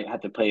next to me might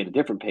have to play at a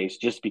different pace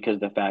just because of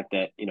the fact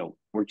that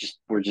we're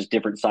just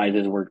different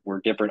sizes,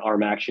 we're different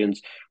arm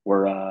actions,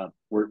 we're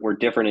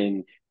different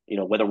in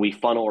whether we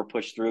funnel or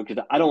push through.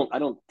 Because I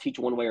don't teach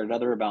one way or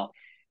another about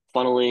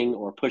funneling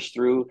or push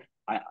through.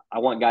 I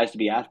want guys to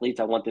be athletes.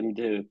 I want them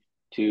to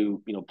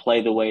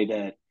play the way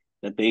that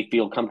they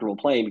feel comfortable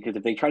playing. Because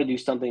if they try to do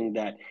something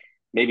that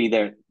maybe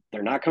they're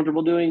not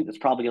comfortable doing, it's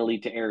probably going to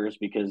lead to errors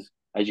because,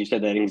 as you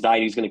said, that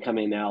anxiety is going to come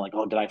in now. Like,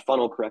 oh, did I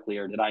funnel correctly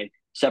or did I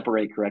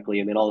separate correctly?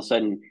 And then all of a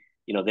sudden,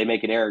 they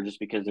make an error just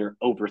because they're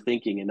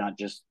overthinking and not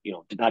just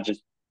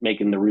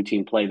making the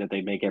routine play that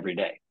they make every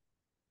day.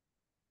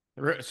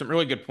 Some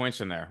really good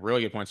points in there.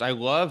 Really good points. I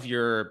love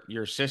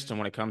your system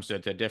when it comes to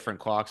different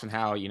clocks and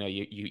how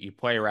you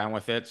play around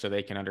with it so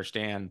they can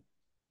understand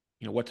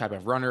what type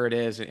of runner it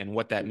is and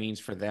what that means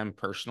for them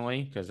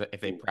personally. Because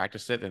if they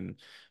practice it and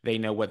they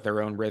know what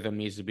their own rhythm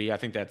needs to be, I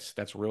think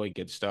that's really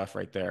good stuff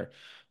right there.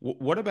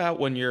 What about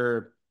when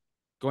you're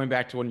going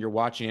back to when you're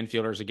watching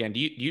infielders again? Do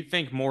you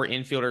think more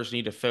infielders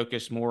need to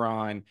focus more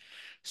on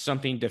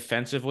something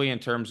defensively in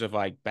terms of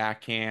like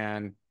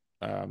backhand,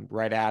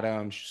 right at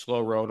them, slow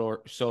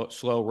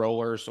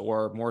rollers,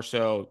 or more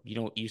so you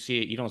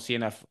don't see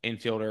enough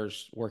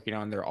infielders working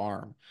on their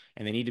arm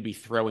and they need to be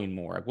throwing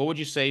more? Like, what would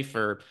you say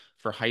for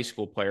high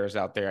school players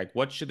out there? Like,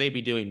 what should they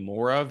be doing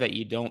more of that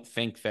you don't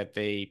think that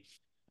they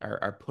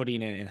are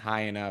putting in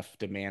high enough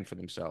demand for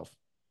themselves?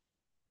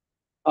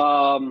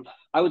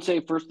 I would say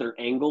first their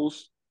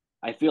angles.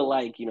 I feel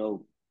like a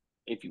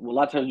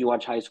lot of times you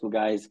watch high school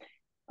guys,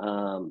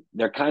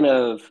 they're kind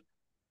of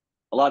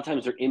a lot of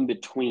times they're in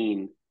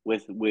between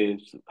with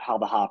how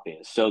the hop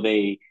is. So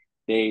they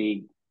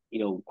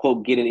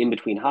quote get an in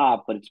between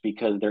hop, but it's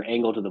because their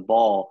angle to the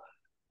ball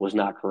was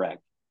not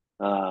correct.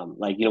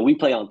 Like we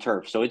play on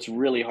turf, so it's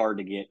really hard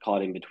to get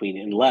caught in between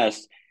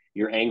unless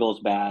your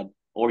angle's bad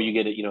or you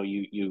get it.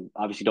 You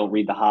obviously don't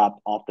read the hop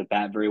off the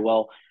bat very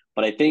well.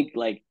 But I think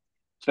like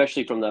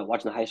especially from the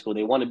watching the high school,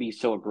 they want to be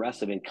so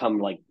aggressive and come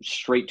like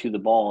straight to the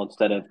ball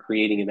instead of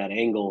creating in that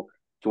angle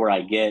to where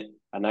I get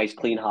a nice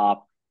clean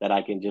hop that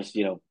I can just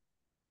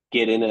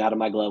get in and out of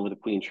my glove with a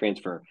clean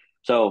transfer.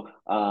 So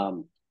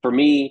for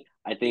me,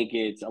 I think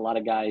it's a lot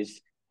of guys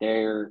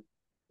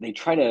they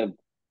try to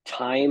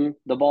time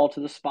the ball to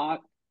the spot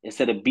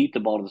instead of beat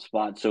the ball to the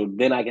spot. So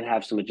then I can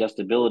have some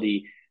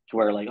adjustability to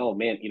where like, oh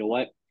man, you know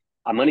what?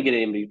 I'm gonna get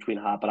it in between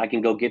hop, but I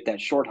can go get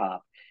that short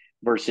hop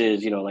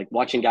versus, like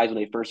watching guys when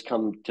they first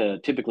come to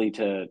typically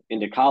to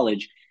into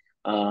college.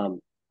 Um,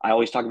 I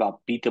always talk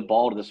about beat the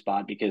ball to the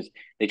spot because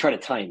they try to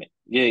time it.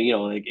 Yeah,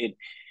 like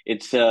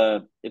it's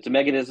a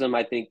mechanism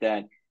I think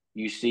that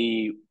you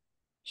see,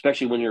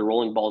 especially when you're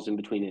rolling balls in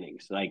between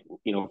innings. Like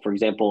for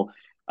example,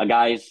 a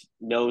guy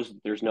knows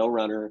there's no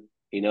runner,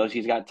 he knows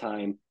he's got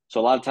time, so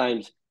a lot of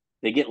times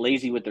they get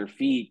lazy with their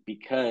feet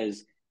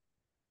because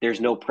there's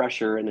no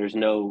pressure and there's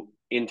no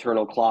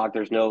internal clock,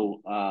 there's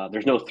no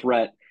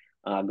threat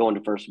going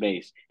to first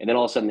base, and then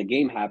all of a sudden the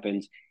game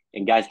happens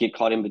and guys get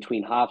caught in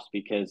between hops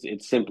because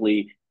it's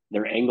simply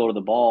their angle to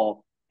the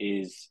ball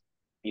is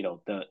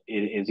it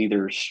is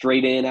either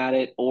straight in at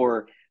it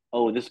or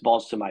oh this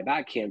ball's to my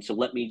backhand so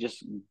let me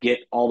just get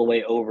all the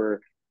way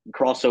over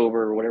crossover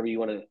or whatever you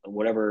want to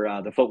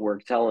whatever the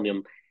footwork telling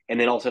him, and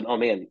then all of a sudden oh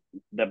man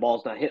that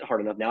ball's not hit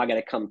hard enough, now I got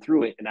to come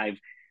through it and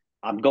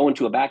I'm going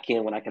to a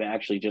backhand when I could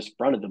actually just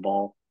fronted the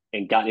ball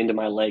and got into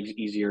my legs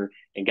easier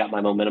and got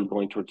my momentum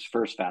going towards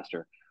first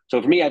faster.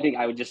 So for me, I think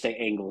I would just say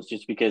angles,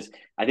 just because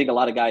I think a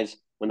lot of guys,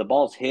 when the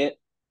ball's hit,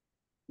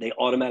 they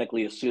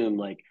automatically assume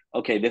like,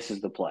 okay, this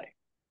is the play,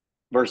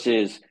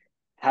 versus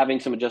having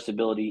some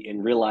adjustability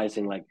and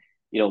realizing like,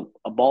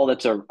 a ball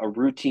that's a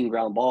routine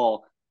ground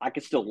ball, I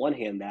could still one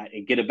hand that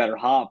and get a better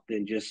hop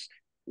than just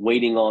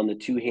waiting on the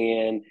two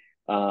hand,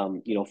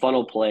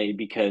 funnel play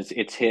because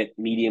it's hit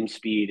medium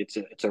speed.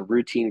 It's a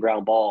routine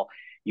ground ball.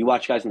 You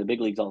watch guys in the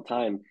big leagues all the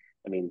time.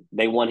 I mean,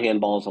 they one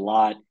hand balls a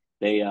lot.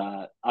 They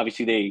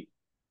obviously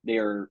they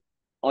are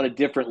on a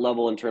different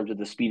level in terms of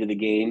the speed of the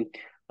game.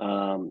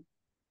 Um,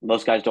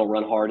 most guys don't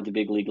run hard at the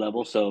big league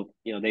level, so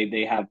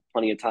they have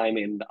plenty of time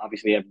and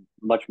obviously they have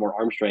much more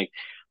arm strength.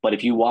 But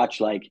if you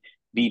watch like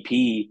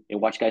BP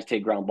and watch guys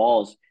take ground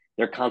balls,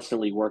 they're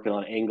constantly working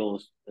on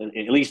angles. And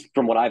at least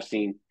from what I've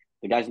seen,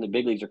 the guys in the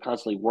big leagues are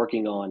constantly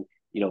working on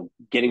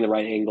getting the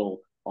right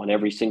angle on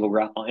every single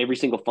ground, on every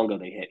single fungo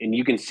they hit. And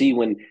you can see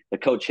when the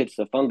coach hits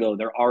the fungo,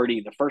 they're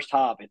already the first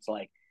hop. It's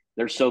like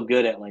they're so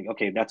good at like,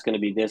 okay, that's going to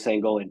be this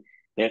angle, and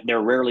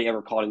they're rarely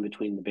ever caught in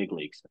between the big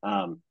leagues.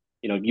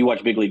 You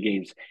watch big league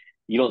games,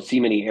 you don't see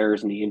many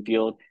errors in the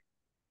infield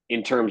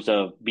in terms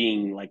of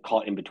being like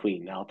caught in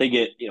between. Now, if they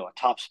get a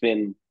top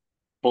spin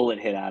bullet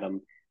hit at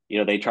them,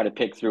 they try to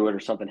pick through it or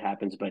something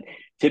happens. But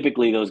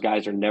typically, those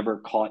guys are never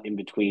caught in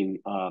between,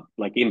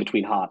 like in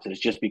between hops, and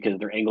it's just because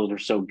their angles are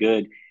so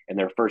good and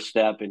their first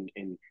step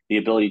and the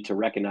ability to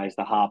recognize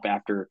the hop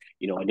after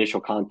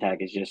initial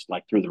contact is just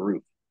like through the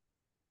roof.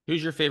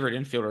 Who's your favorite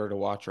infielder to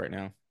watch right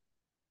now?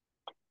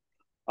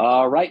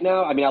 Right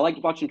now, I mean, I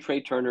like watching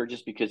Trey Turner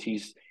just because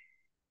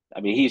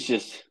I mean,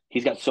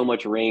 he's got so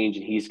much range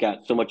and he's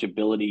got so much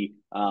ability.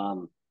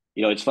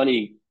 It's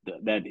funny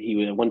that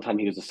at one time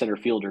he was a center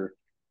fielder.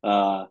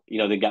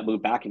 They got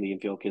moved back in the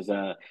infield because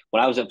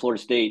when I was at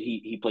Florida State,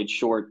 he played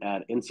short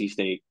at NC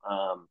State.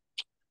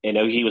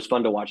 He was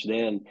fun to watch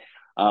then.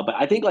 But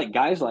I think like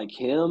guys like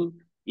him,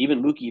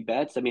 even Mookie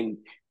Betts. I mean,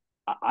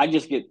 I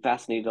just get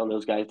fascinated on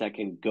those guys that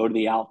can go to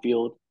the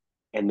outfield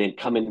and then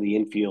come into the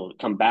infield,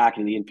 come back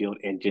into the infield,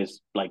 and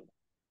just like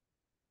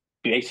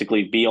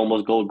basically be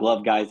almost Gold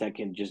Glove guys that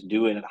can just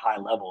do it at a high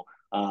level.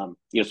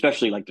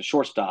 Especially like the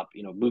shortstop.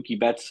 Mookie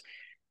Betts,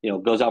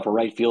 goes out for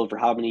right field for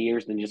how many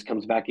years, then just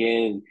comes back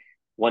in.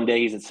 One day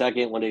he's at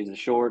second, one day he's at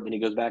short, then he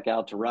goes back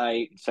out to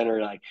right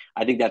center. Like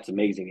I think that's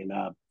amazing.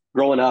 And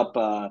growing up,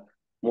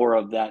 more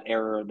of that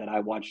era that I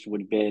watched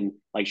would have been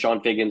like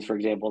Sean Figgins, for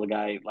example, the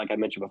guy like I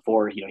mentioned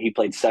before. He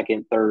played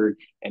second, third,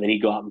 and then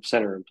he'd go out in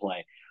center and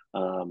play.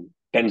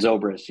 Ben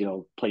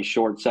Zobrist, play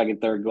short,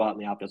 second, third, go out in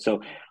the outfield.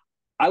 So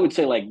I would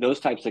say like those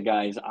types of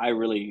guys I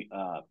really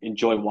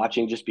enjoy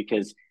watching just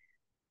because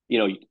you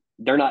know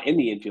they're not in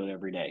the infield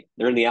every day.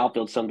 They're in the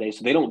outfield some days,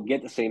 so they don't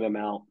get the same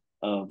amount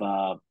of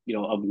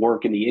of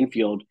work in the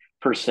infield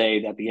per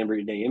se that the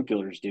everyday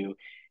infielders do.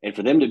 And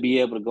for them to be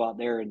able to go out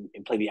there and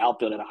play the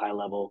outfield at a high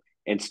level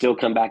and still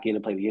come back in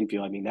and play the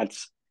infield, I mean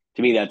that's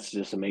to me that's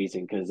just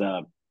amazing because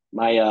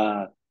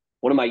my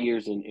one of my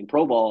years in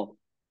pro ball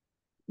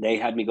they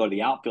had me go to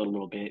the outfield a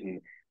little bit.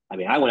 And I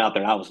mean, I went out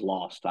there and I was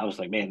lost. I was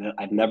like, man,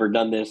 I've never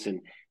done this.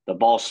 And the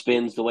ball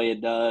spins the way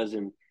it does.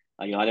 And,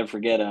 I never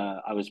forget,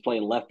 I was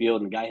playing left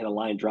field and the guy hit a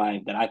line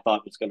drive that I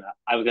thought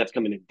I was going to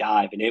come in and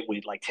dive and it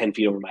went like 10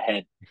 feet over my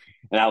head.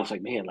 And I was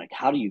like, man, like,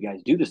 how do you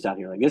guys do this out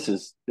here? Like, this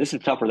is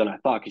tougher than I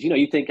thought. Cause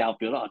you think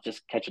outfield, oh,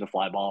 just catching a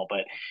fly ball.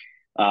 But,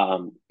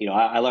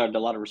 I learned a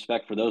lot of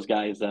respect for those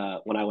guys,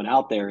 when I went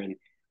out there and,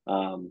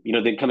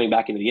 then coming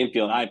back into the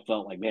infield, I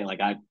felt like, man, like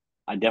I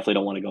definitely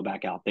don't want to go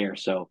back out there.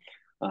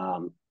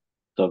 Um,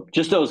 so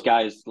just those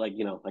guys, like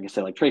like I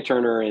said, like Trey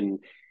Turner and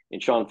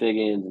Sean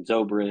Figgins and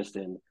Zobrist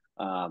and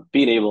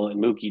being able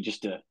and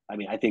Mookie, I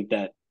mean, I think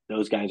that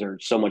those guys are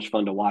so much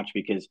fun to watch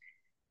because,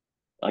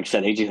 like I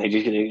said,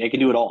 they can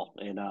do it all,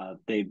 and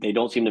they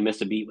don't seem to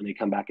miss a beat when they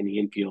come back in the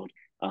infield.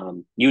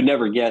 You'd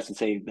never guess and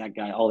say that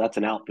guy, oh, that's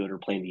an outfielder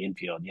playing the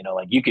infield.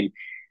 Like you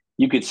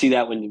could see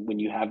that when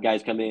you have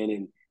guys come in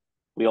and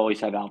we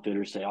always have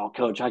outfielders say, "Oh,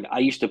 coach, I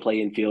used to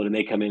play infield," and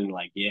they come in and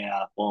like,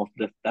 "Yeah, well,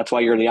 that's why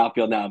you're in the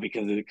outfield now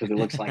because it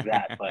looks like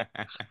that." But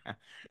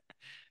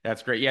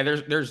That's great. Yeah,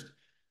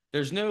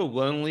 there's no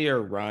lonelier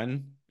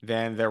run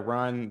than the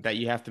run that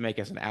you have to make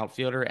as an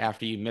outfielder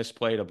after you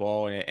misplayed a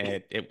ball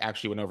and it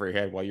actually went over your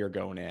head while you're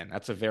going in.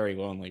 That's a very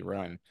lonely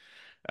run.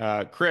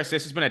 Chris,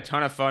 this has been a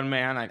ton of fun,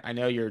 man. I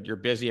know you're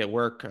busy at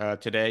work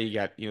today. You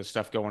got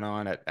stuff going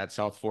on at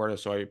South Florida,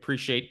 so I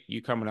appreciate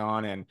you coming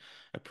on and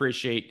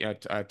appreciate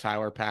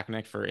Tyler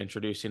Packnick for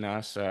introducing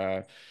us.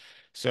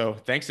 So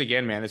thanks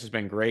again, man. This has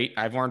been great.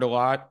 I've learned a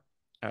lot,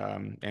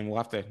 and we'll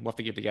have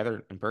to get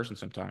together in person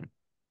sometime.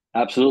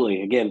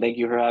 absolutely, again, thank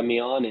you for having me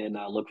on, and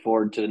I look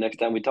forward to the next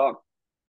time we talk.